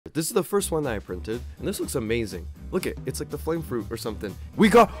This is the first one that I printed, and this looks amazing. Look it, it's like the flame fruit or something. We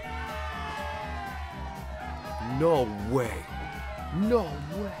got... No way. No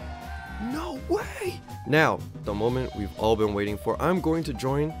way. No way. Now, the moment we've all been waiting for. I'm going to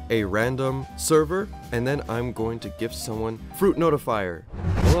join a random server, and then I'm going to give someone fruit notifier.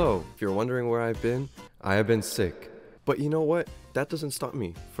 Hello, if you're wondering where I've been, I have been sick. But you know what? That doesn't stop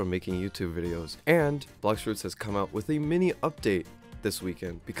me from making YouTube videos. And Blox Fruits has come out with a mini update this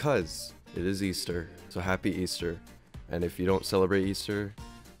weekend because it is Easter. So happy Easter. And if you don't celebrate Easter,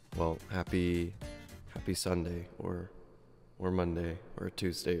 well, happy Sunday or Monday or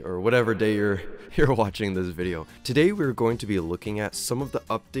Tuesday or whatever day you're watching this video. Today we're going to be looking at some of the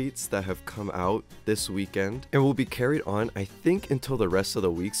updates that have come out this weekend and will be carried on, I think, until the rest of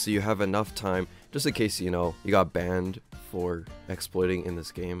the week, so you have enough time just in case, you know, you got banned for exploiting in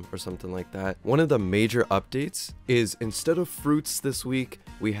this game or something like that. One of the major updates is instead of fruits this week,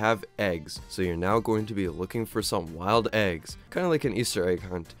 we have eggs. So you're now going to be looking for some wild eggs, kind of like an Easter egg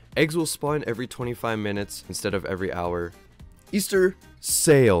hunt. Eggs will spawn every 25 minutes instead of every hour. Easter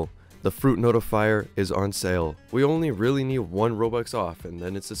sale. The fruit notifier is on sale. We only really need 1 Robux off, and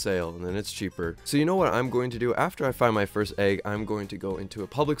then it's a sale, and then it's cheaper. So you know what I'm going to do? After I find my first egg, I'm going to go into a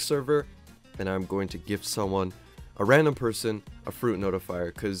public server, and I'm going to give someone, a random person, a fruit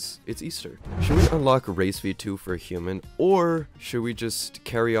notifier, because it's Easter. Should we unlock race v2 for a human, or should we just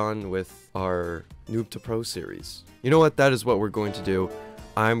carry on with our noob to pro series? You know what? That is what we're going to do.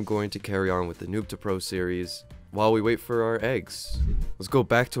 I'm going to carry on with the noob to pro series while we wait for our eggs. Let's go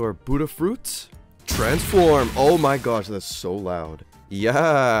back to our Buddha fruit. Transform. Oh my gosh, that's so loud.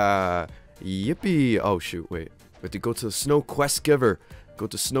 Yeah. Yippee. Oh shoot, wait. We have to go to the Snow Quest Giver. Go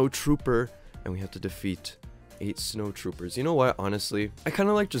to Snow Trooper, and we have to defeat 8 Snow Troopers. You know what, honestly? I kind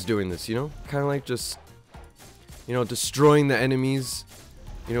of like just doing this, you know? Kind of like just, you know, destroying the enemies.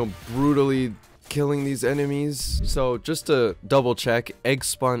 You know, brutally killing these enemies. So just to double check, eggs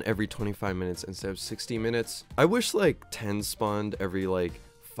spawn every 25 minutes instead of 60 minutes. I wish like 10 spawned every like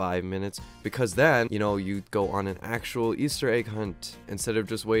 5 minutes, because then, you know, you go on an actual Easter egg hunt instead of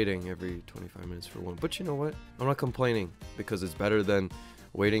just waiting every 25 minutes for one. But you know what? I'm not complaining, because it's better than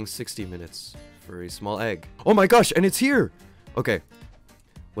waiting 60 minutes for a small egg. Oh my gosh, and it's here! Okay,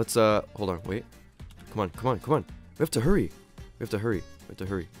 let's hold on, wait. Come on, come on, come on. We have to hurry. We have to hurry. We have to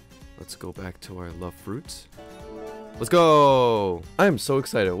hurry. Let's go back to our love fruits. Let's go! I am so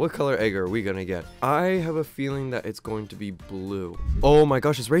excited. What color egg are we gonna get? I have a feeling that it's going to be blue. Oh my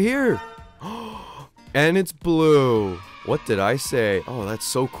gosh, it's right here! And it's blue. What did I say? Oh, that's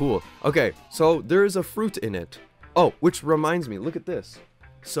so cool. Okay, so there is a fruit in it. Oh, which reminds me, look at this.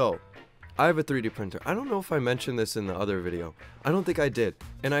 So, I have a 3D printer. I don't know if I mentioned this in the other video. I don't think I did.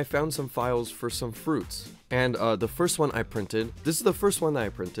 And I found some files for some fruits. And the first one I printed, this is the first one that I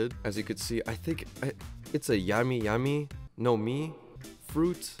printed. As you could see, I think it's a yummy no me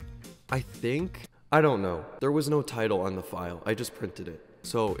fruit, I think. I don't know. There was no title on the file. I just printed it.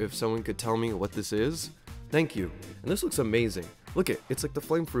 So if someone could tell me what this is, thank you. And this looks amazing. Look it, it's like the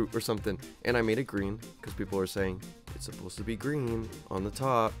flame fruit or something. And I made it green because people are saying it's supposed to be green on the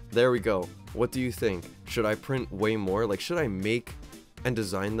top. There we go. What do you think? Should I print way more? Like, should I make and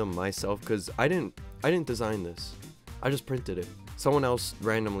design them myself? Because I didn't design this. I just printed it. Someone else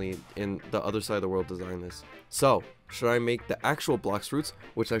randomly in the other side of the world designed this. So, should I make the actual Blox Fruits,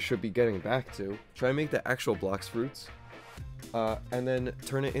 which I should be getting back to? Should I make the actual Blox Fruits? And then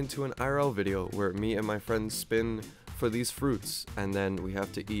turn it into an IRL video where me and my friends spin for these fruits, and then we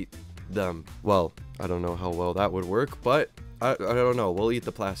have to eat them. Well, I don't know how well that would work, but I don't know. We'll eat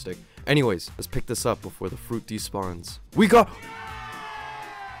the plastic. Anyways, let's pick this up before the fruit despawns. We got...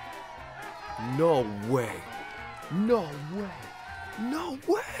 No way. No way. No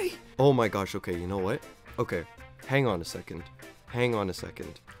way. Oh my gosh. Okay, you know what? Okay, hang on a second. Hang on a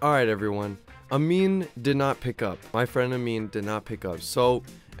second. Alright, everyone. Amin did not pick up. My friend Amin did not pick up. So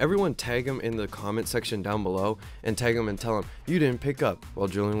everyone tag him in the comment section down below and tag him and tell him you didn't pick up while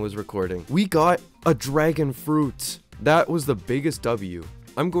Julian was recording. We got a dragon fruit. That was the biggest W.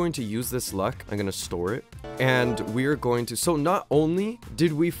 I'm going to use this luck. I'm going to store it. And we're going to... So not only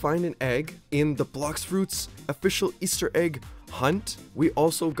did we find an egg in the Blox Fruits official Easter egg hunt, we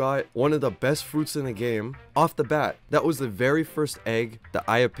also got one of the best fruits in the game off the bat. That was the very first egg that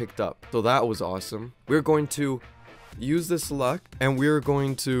I have picked up. So that was awesome. We're going to use this luck, and we're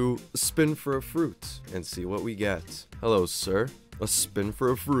going to spin for a fruit and see what we get. Hello, sir. A spin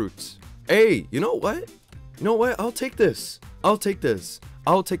for a fruit. Hey, you know what? You know what? I'll take this. I'll take this.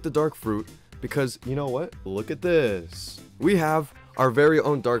 I'll take the dark fruit because, you know what? Look at this. We have our very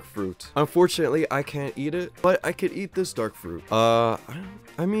own dark fruit. Unfortunately, I can't eat it, but I could eat this dark fruit. I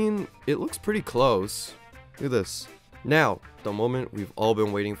mean, it looks pretty close. Look at this. Now, the moment we've all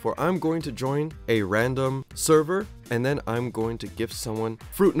been waiting for, I'm going to join a random server, and then I'm going to gift someone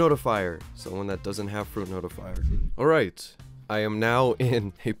fruit notifier. Someone that doesn't have fruit notifier. All right, I am now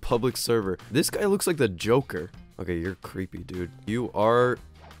in a public server. This guy looks like the Joker. Okay, you're creepy, dude. You are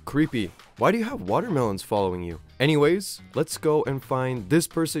creepy. Why do you have watermelons following you? Anyways, let's go and find this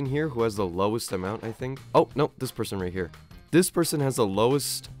person here who has the lowest amount, I think. Oh, no, this person right here. This person has the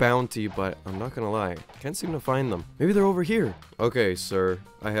lowest bounty, but I'm not gonna lie, can't seem to find them. Maybe they're over here. Okay, sir,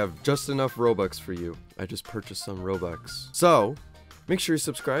 I have just enough Robux for you. I just purchased some Robux. So, make sure you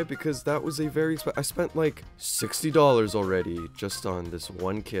subscribe because that was a very I spent like $60 already just on this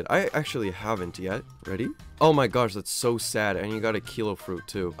one kid. I actually haven't yet. Ready? Oh my gosh, that's so sad. And you got a kilo fruit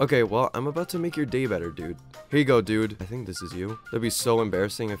too. Okay, well, I'm about to make your day better, dude. Here you go, dude. I think this is you. That'd be so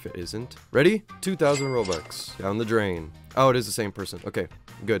embarrassing if it isn't. Ready? 2,000 Robux. Down the drain. Oh, it is the same person. Okay,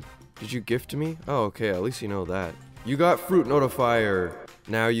 good. Did you gift me? Oh, okay, at least you know that. You got fruit notifier.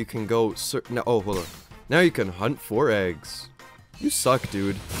 Now you can go no, oh, hold on. Now you can hunt for eggs. You suck,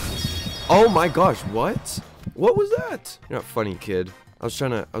 dude. Oh my gosh, what? What was that? You're not funny, kid. I was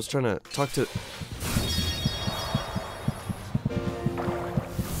trying to talk to...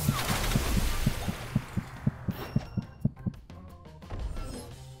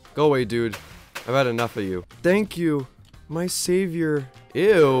 Go away, dude. I've had enough of you. Thank you, my savior.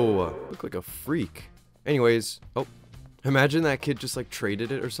 Ew. Look like a freak. Anyways, oh. Imagine that kid just like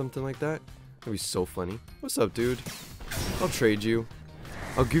traded it or something like that. That'd be so funny. What's up, dude? I'll trade you.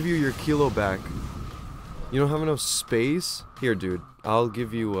 I'll give you your kilo back. You don't have enough space? Here, dude. I'll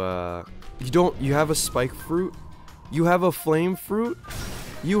give you, you have a spike fruit? You have a flame fruit?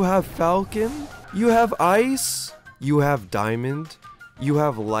 You have falcon? You have ice? You have diamond? You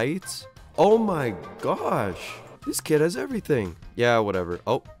have light? Oh my gosh. This kid has everything. Yeah, whatever.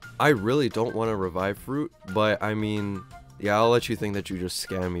 Oh, I really don't want to revive fruit, but I mean... Yeah, I'll let you think that you just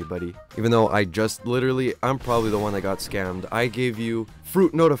scammed me, buddy. Even though I just literally, I'm probably the one that got scammed. I gave you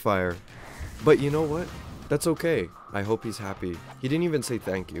fruit notifier. But you know what? That's okay. I hope he's happy. He didn't even say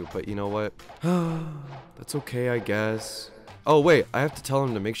thank you, but you know what? That's okay, I guess. Oh, wait, I have to tell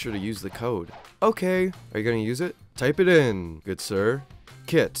him to make sure to use the code. Okay. Are you gonna use it? Type it in, good sir.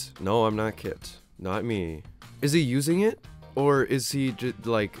 Kit. No, I'm not Kit. Not me. Is he using it? Or is he just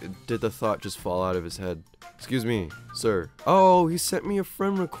like, did the thought just fall out of his head? Excuse me, sir. Oh, he sent me a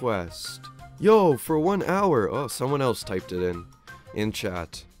friend request. Yo, for 1 hour. Oh, someone else typed it in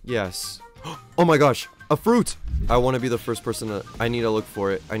chat. Yes. Oh my gosh, a fruit. I want to be the first person to, I need to look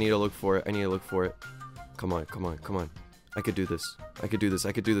for it. I need to look for it. I need to look for it. Come on, come on, come on. I could do this. I could do this.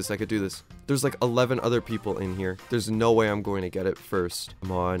 I could do this. I could do this. There's like 11 other people in here. There's no way I'm going to get it first.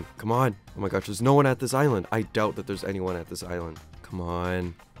 Come on. Come on. Oh my gosh, there's no one at this island. I doubt that there's anyone at this island. Come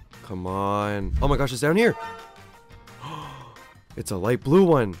on. Come on. Oh my gosh, it's down here. It's a light blue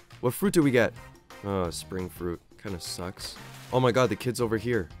one. What fruit do we get? Oh, spring fruit. Kind of sucks. Oh my god, the kid's over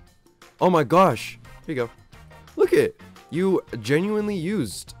here. Oh my gosh. Here you go. Look it. You genuinely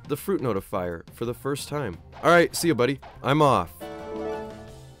used the fruit notifier for the first time. Alright, see you, buddy. I'm off.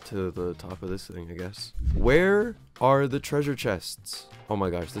 To the top of this thing, I guess. Where are the treasure chests? Oh my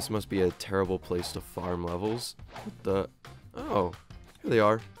gosh, this must be a terrible place to farm levels. What the... Oh, here they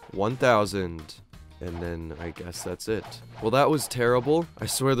are. 1,000. And then I guess that's it. Well, that was terrible. I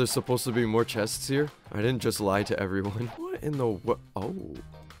swear there's supposed to be more chests here. I didn't just lie to everyone. What in the what? Oh,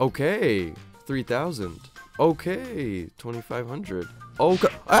 okay. 3,000. Okay, 2,500. Okay.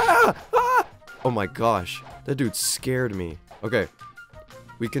 Ah! Ah! Oh my gosh, that dude scared me. Okay,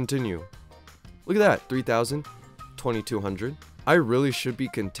 we continue. Look at that, 3,000, 2,200. I really should be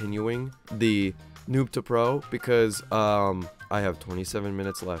continuing the noob to pro because I have 27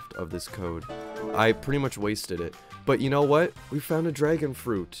 minutes left of this code. I pretty much wasted it. But you know what? We found a dragon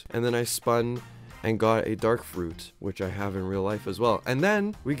fruit. And then I spun and got a dark fruit, which I have in real life as well. And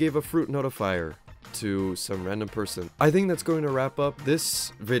then we gave a fruit notifier to some random person. I think that's going to wrap up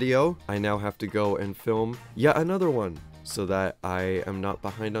this video. I now have to go and film yet another one so that I am not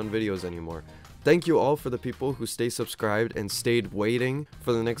behind on videos anymore. Thank you all for the people who stay subscribed and stayed waiting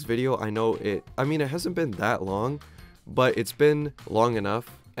for the next video. I know it hasn't been that long, but it's been long enough.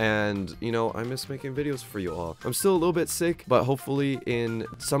 And, you know, I miss making videos for you all. I'm still a little bit sick, but hopefully in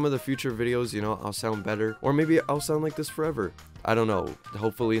some of the future videos, you know, I'll sound better. Or maybe I'll sound like this forever. I don't know.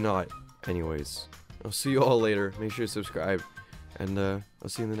 Hopefully not. Anyways, I'll see you all later. Make sure you subscribe. And I'll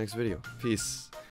see you in the next video. Peace.